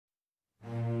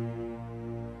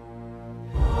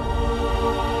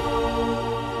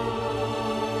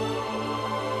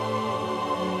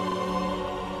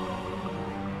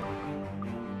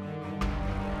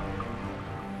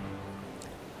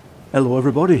Hello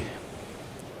everybody,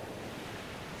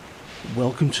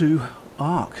 welcome to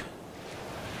ARK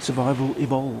Survival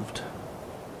Evolved.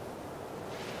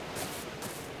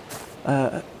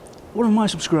 One of my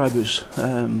subscribers,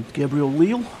 Gabriel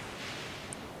Leal,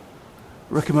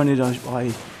 recommended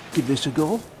I give this a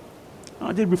go.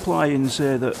 I did reply and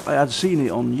say that I had seen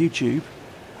it on YouTube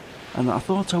and I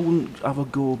thought I wouldn't have a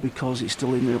go because it's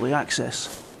still in early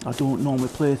access. I don't normally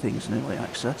play things in early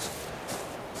access.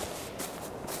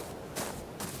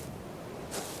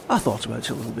 I thought about it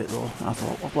a little bit though. I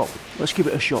thought, well, let's give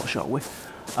it a shot, shall we?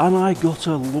 And I got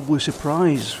a lovely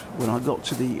surprise when I got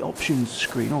to the options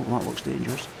screen. Oh, that looks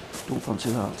dangerous. Don't fancy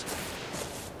that.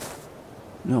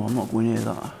 No, I'm not going near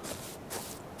that.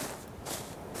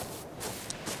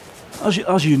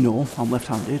 As you know, I'm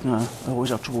left-handed and I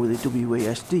always have trouble with the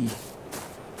WASD.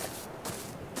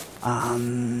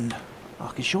 And I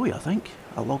can show you, I think.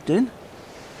 I logged in,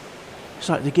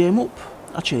 started the game up.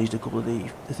 I changed a couple of the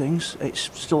things. It's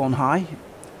still on high.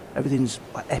 Everything's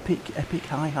like epic,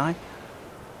 high.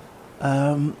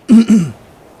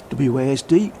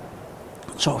 WASD.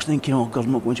 So I was thinking, oh god,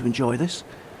 I'm not going to enjoy this.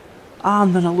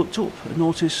 And then I looked up and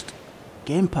noticed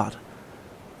gamepad.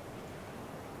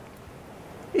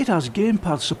 It has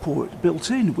gamepad support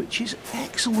built in, which is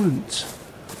excellent.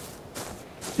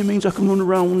 It means I can run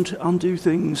around and do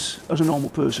things as a normal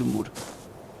person would,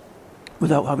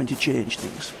 without having to change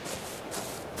things.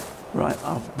 Right,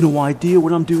 I've no idea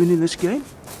what I'm doing in this game.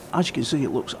 As you can see,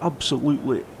 it looks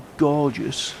absolutely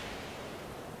gorgeous.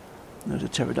 There's a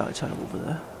pterodactyl over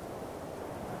there.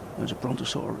 There's a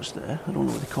brontosaurus there. I don't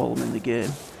know what they call them in the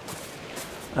game.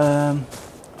 I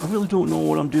really don't know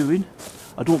what I'm doing.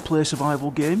 I don't play survival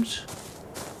games.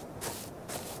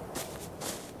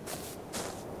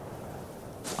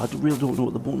 I really don't know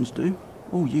what the buttons do.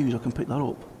 Oh, use, I can pick that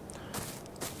up.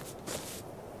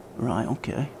 Right,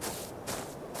 okay.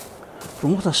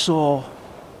 From what I saw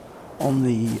on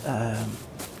the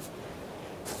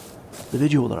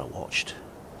video that I watched.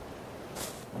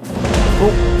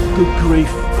 Oh, good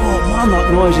grief. Oh man,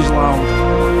 that noise is loud.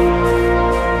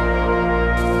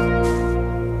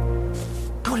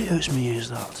 God, it hurts my ears,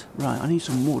 that. Right, I need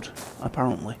some wood,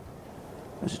 apparently.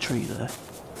 There's a tree there.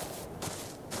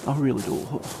 I really don't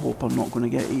hope I'm not going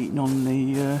to get eaten on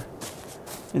the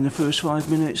in the first 5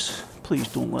 minutes. Please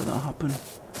don't let that happen.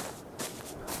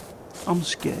 I'm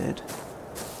scared.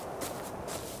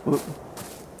 But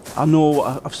I know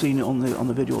I've seen it on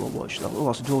the video I watched. Oh,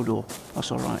 that's a dodo.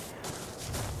 That's all right.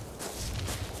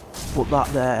 But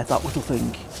that little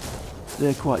thing,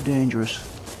 they're quite dangerous.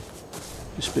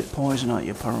 They spit poison at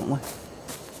you apparently,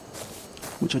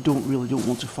 which I don't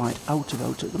want to find out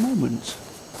about at the moment.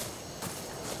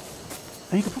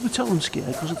 And you can probably tell I'm scared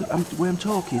because of the way I'm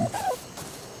talking.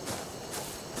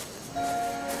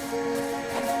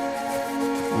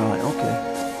 Right, okay.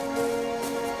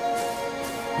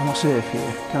 Am I safe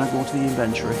here? Can I go to the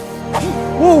inventory?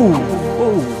 Whoa!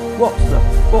 Whoa! What the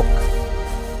fuck?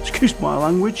 Excuse my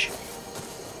language.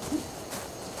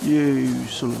 You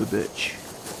son of a bitch.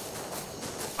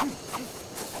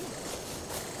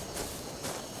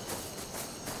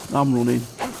 I'm running.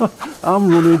 I'm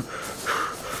running.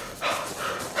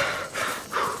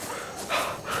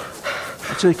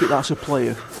 I take it that's a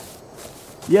player.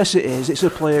 Yes it is, it's a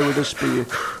player with a spear.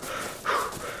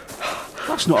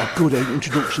 That's not a good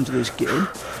introduction to this game.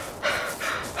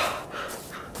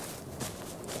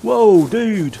 Whoa,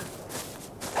 dude!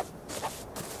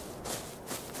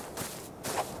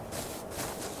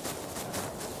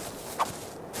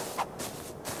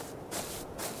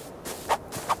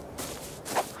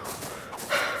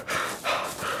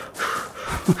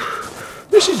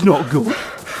 This is not good.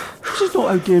 This is not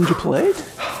how games are played.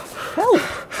 Help!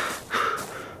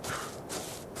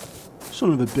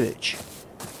 Son of a bitch.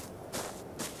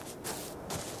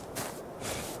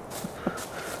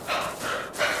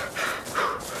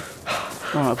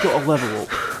 Right, I've got to level up.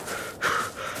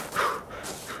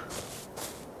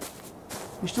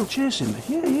 He's still chasing me?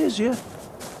 Yeah, he is, yeah.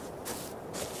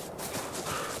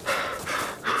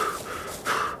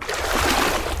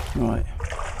 Right.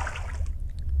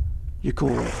 You're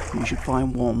cold. You should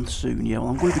find one soon, yeah. Well,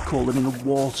 I'm going to be cold and in the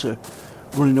water,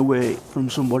 running away from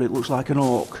somebody that looks like an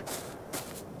orc.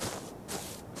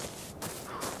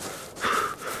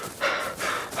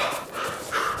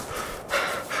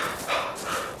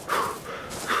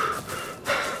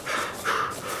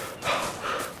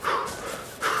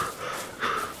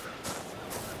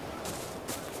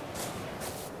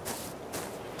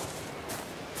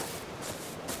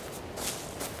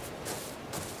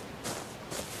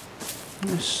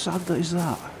 How sad that is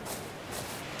that.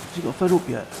 Has he got fed up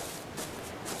yet?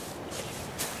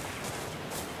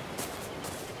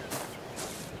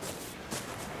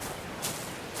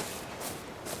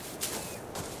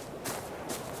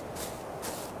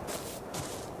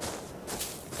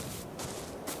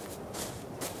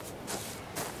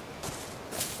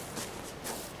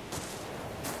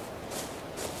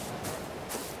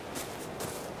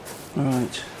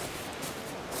 Alright.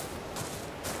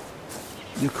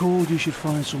 You're cold, you should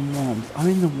find some warmth. I'm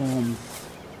in the warmth,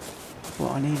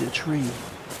 but I need a tree.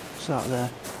 Start there.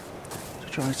 To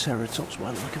try Triceratops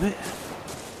by the look of it.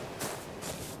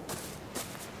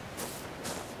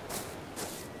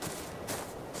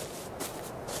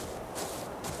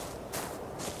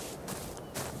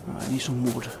 Right, I need some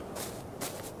wood.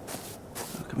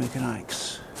 I can make an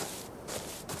axe.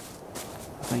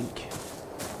 I think.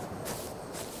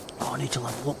 Oh, I need to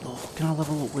level up though. Can I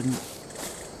level up with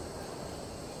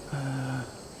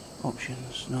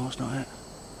options? No, it's not it.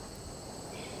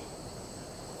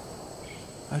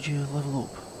 How do you level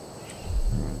up?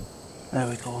 There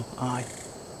we go. Aye.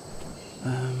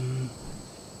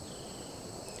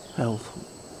 Health.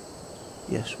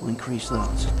 Yes, we'll increase that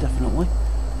definitely.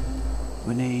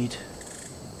 We need.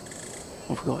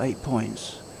 We've got 8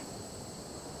 points.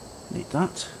 Need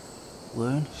that.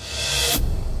 Learn.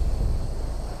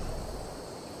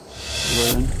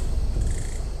 Learn.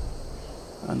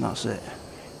 And that's it.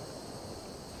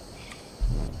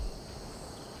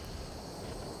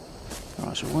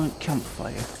 Alright, so we learned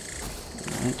campfire.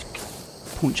 I need to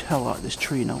punch hell out of this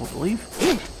tree now, I believe.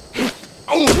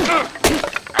 Oh,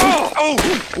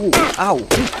 ow!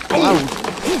 Ow!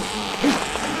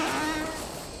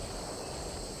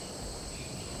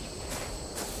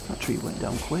 That tree went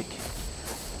down quick.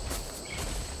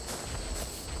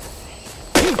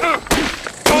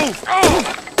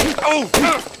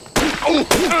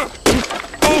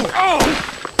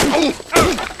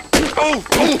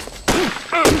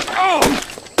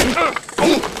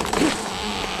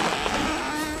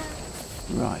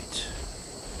 Right.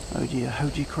 Oh dear, how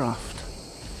do you craft?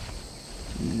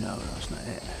 No, that's not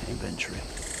it. Inventory.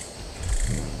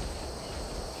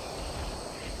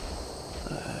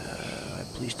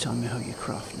 Please tell me how you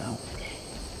craft now.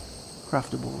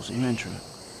 Craftables, inventory.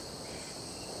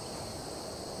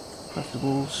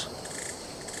 Craftables.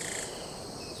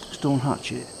 Stone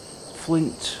hatchet.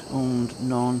 Flint owned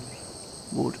none.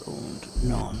 Wood owned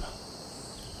none.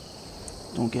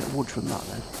 Don't get wood from that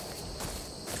then.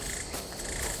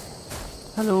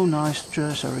 Hello, nice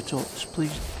Triceratops.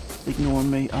 Please ignore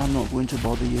me. I'm not going to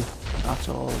bother you at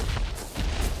all.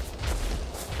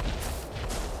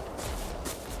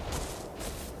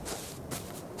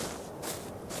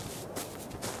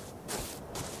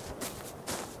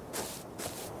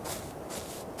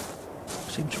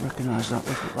 I seem to recognise that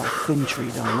thin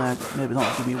tree down there. Maybe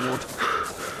that'll give me wood.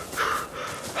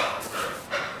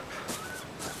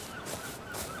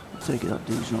 I take it that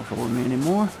dude's not following me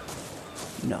anymore.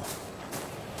 No.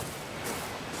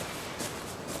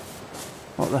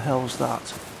 What the hell's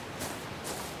that?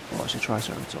 Oh, it's a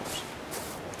Triceratops.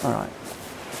 Alright.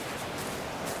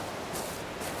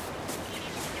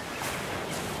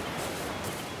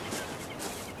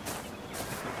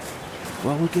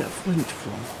 Where will we get flint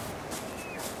from?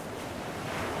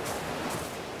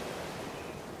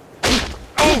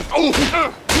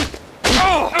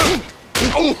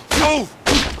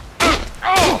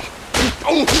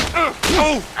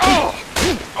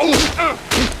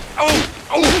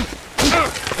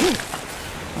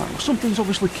 Right, well, something's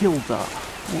obviously killed that.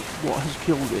 What has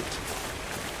killed it?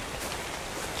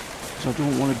 Because I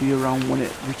don't want to be around when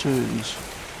it returns.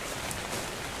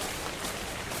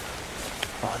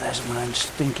 Oh, there's one of them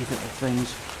stinky little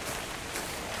things.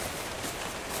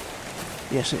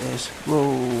 Yes, it is.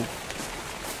 Whoa.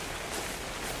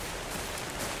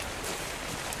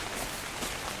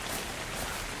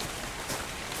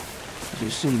 Does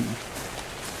it see me?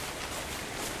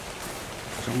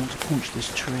 Because I want to punch this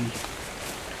tree.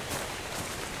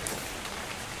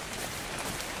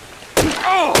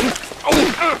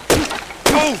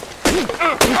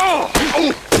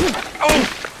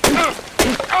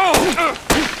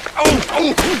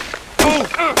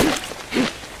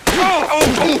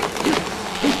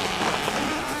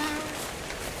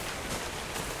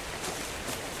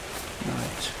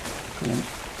 Right, come on.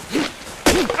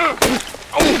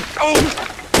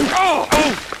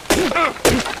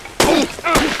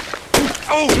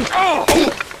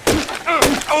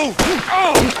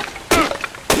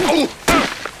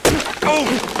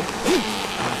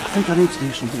 I think I need to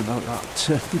do something about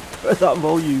that, that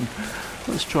volume.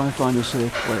 Let's try and find a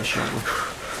safe place, shall we?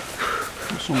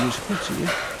 Somebody's put here.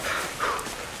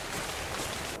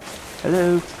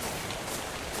 Hello?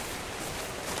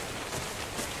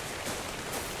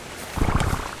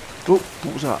 Oh,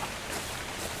 what was that?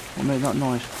 What made that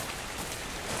noise?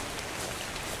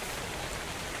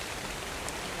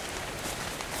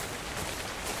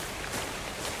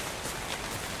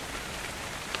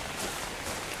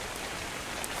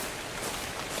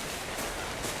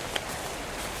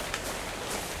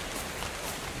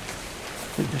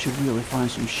 think I should really find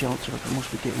some shelter. I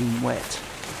must be getting wet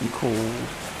and cold.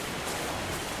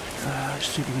 Let's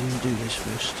see if we can do this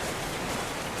first.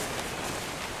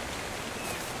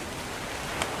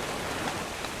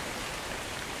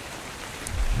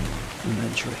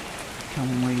 Inventory. Can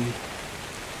we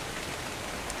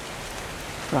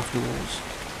craft walls?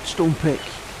 Stone pick.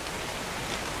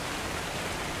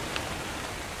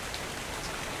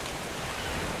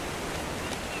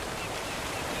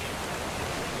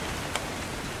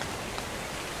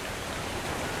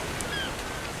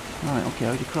 Right, okay,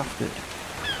 how do you craft it?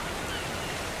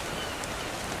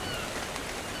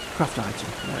 Craft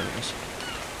item, there it is.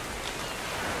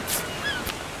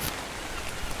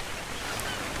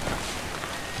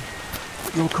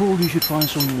 You're cold, you should find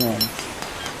some warmth.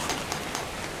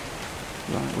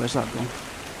 Right, where's that gone?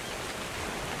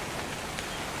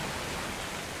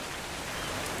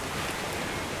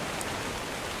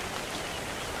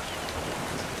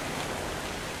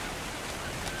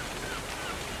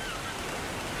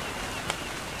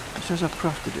 It says I've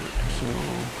crafted it, so...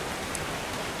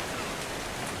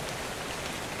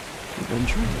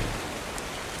 Inventory?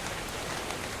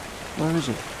 Where is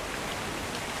it?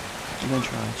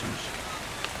 Inventory items.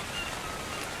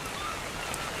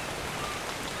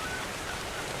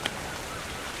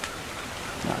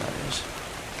 Ah, there it is.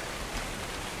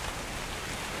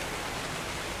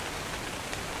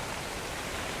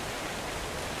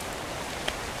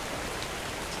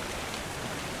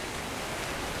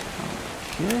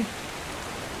 Okay.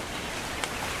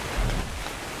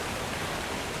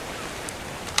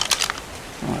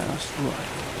 Right, that's right.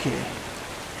 Okay.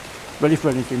 Ready for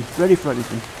anything. Ready for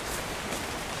anything.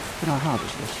 How hard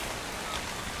is this?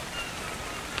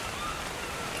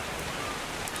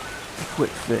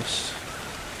 Equip this.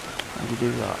 How do you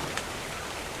do that?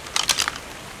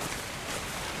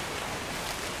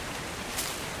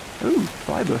 Ooh,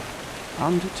 fibre.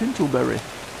 And tintleberry.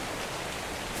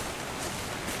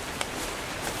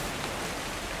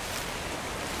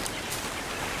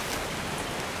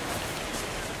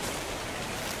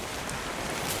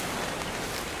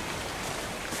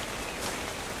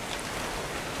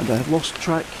 And I have lost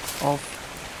track of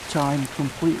time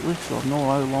completely, so I know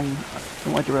how long,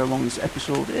 no idea how long this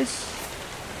episode is.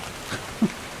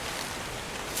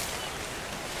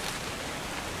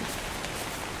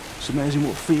 It's amazing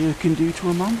what fear can do to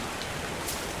a man.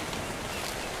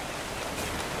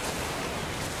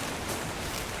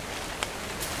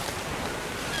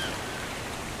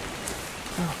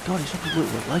 Oh god, it's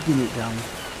absolutely legging it down.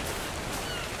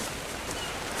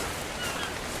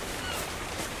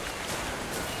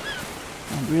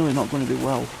 I'm really not going to do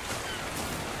well.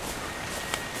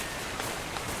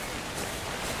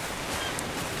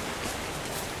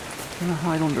 Can I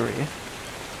hide under here?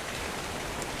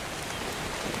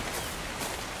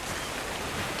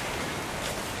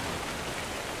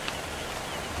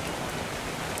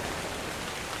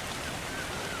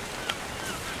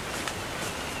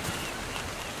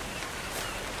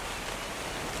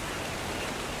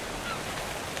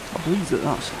 I believe that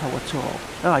that's how I talk.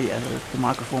 Ah yeah, the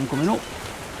microphone coming up.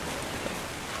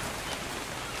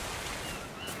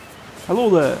 Hello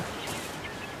there.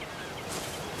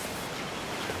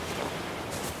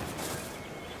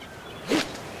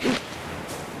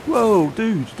 Whoa,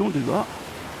 dude, don't do that.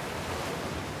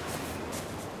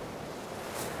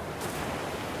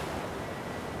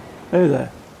 Hey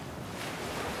there.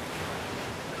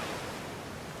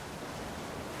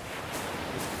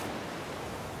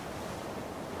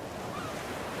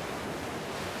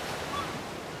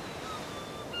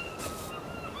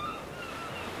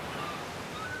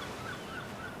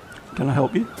 Can I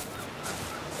help you?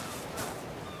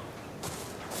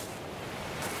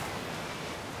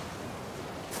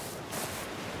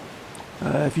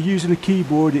 If you're using a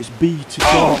keyboard, it's B to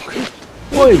talk.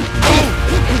 Oi!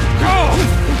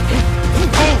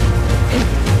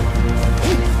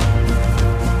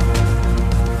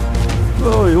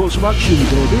 Oh, you want some action,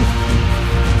 baby?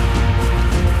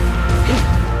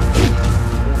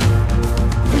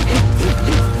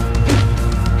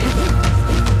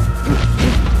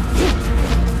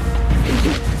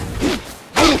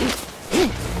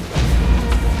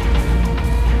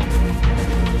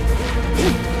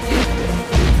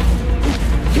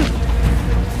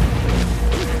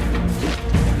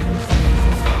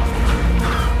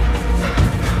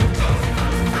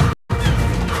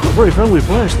 Very friendly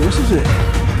place, this is it.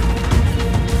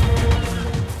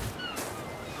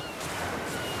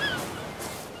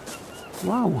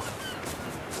 Wow.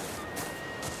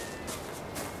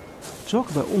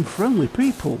 Talk about unfriendly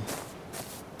people.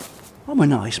 I'm a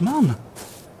nice man.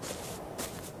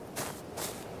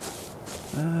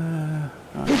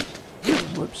 Right.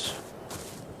 Whoops.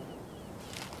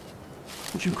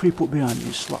 Watch him creep up behind me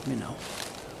and slap me now.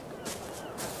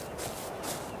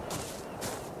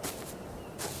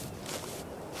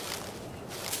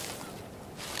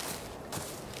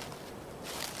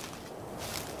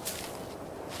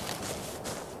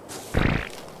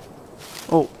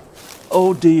 Oh,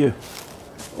 oh dear.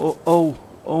 Oh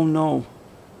no.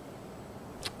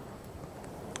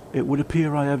 It would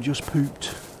appear I have just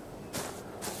pooped.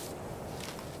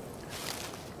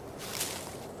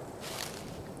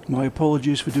 My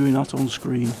apologies for doing that on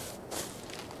screen. It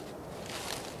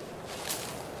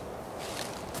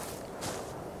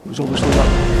was obviously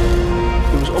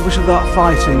that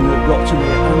fighting that got to me,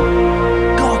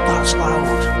 and God, that's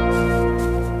loud.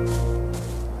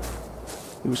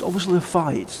 It was obviously a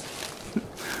fight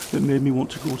that made me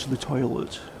want to go to the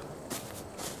toilet.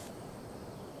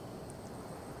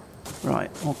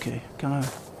 Right, okay, can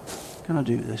I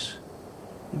do this?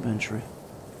 Inventory.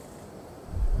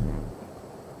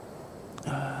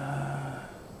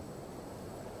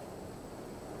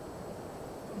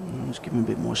 Let's give him a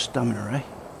bit more stamina, eh?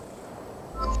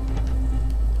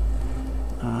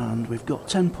 And we've got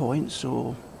 10 points,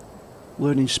 so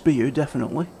learning spear,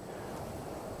 definitely.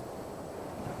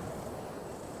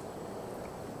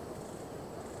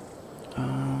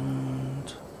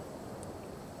 And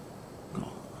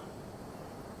got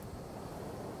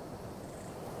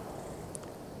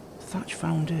thatch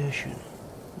foundation.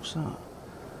 What's that?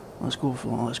 Let's go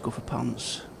for that. Let's go for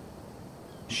pants,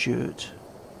 shirt.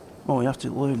 Oh, you have to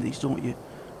learn these, don't you?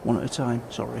 One at a time.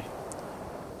 Sorry.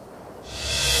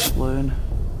 Learn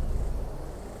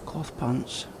cloth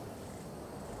pants.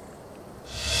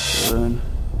 Learn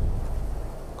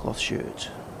cloth shirt.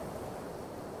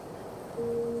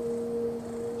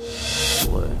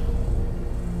 Learn.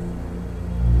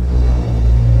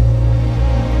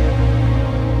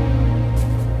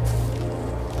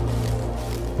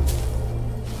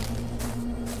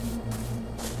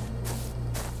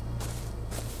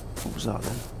 What was that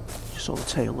then? Just saw the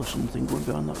tail of something going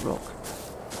behind that rock.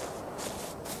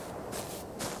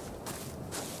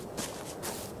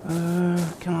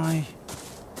 Can I...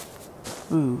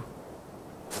 Ooh.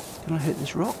 Can I hit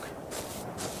this rock?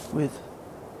 With...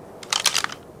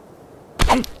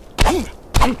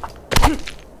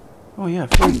 Oh yeah,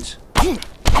 flint.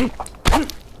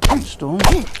 Stone.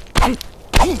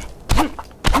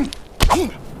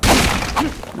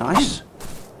 Nice.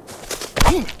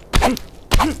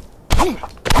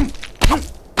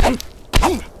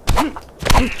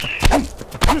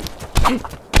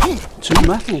 Two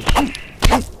metal.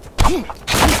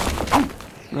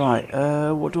 Right,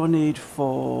 what do I need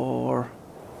for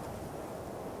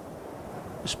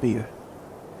a spear?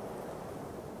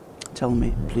 Tell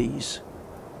me, please.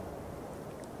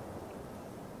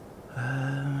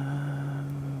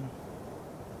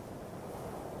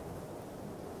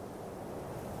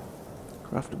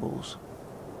 Craftables.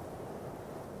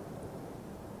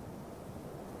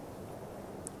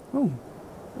 Oh,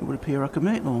 it would appear I can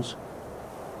make those.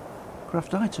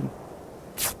 Craft item.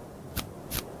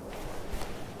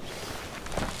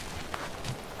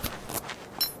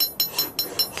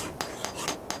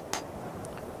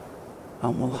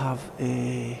 And we'll have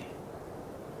a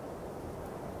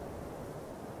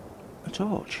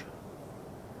torch.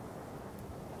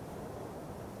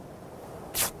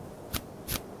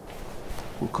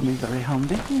 Will come in very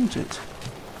handy, won't it?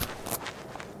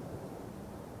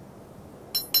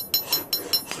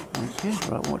 Okay,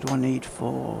 right, what do I need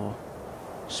for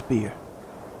spear?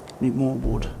 Need more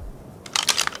wood.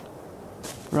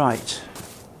 Right.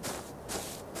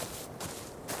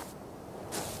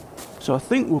 So I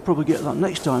think we'll probably get that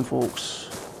next time, folks.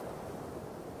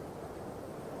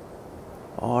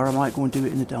 Or I might go and do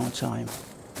it in the downtime,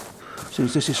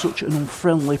 since this is such an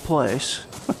unfriendly place.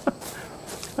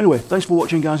 Anyway, thanks for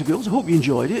watching, guys and girls. I hope you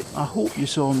enjoyed it. I hope you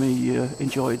saw me,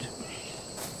 enjoyed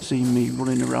seeing me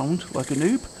running around like a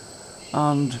noob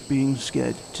and being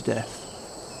scared to death.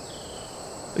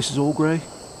 This is Olgrey,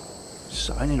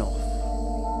 signing off.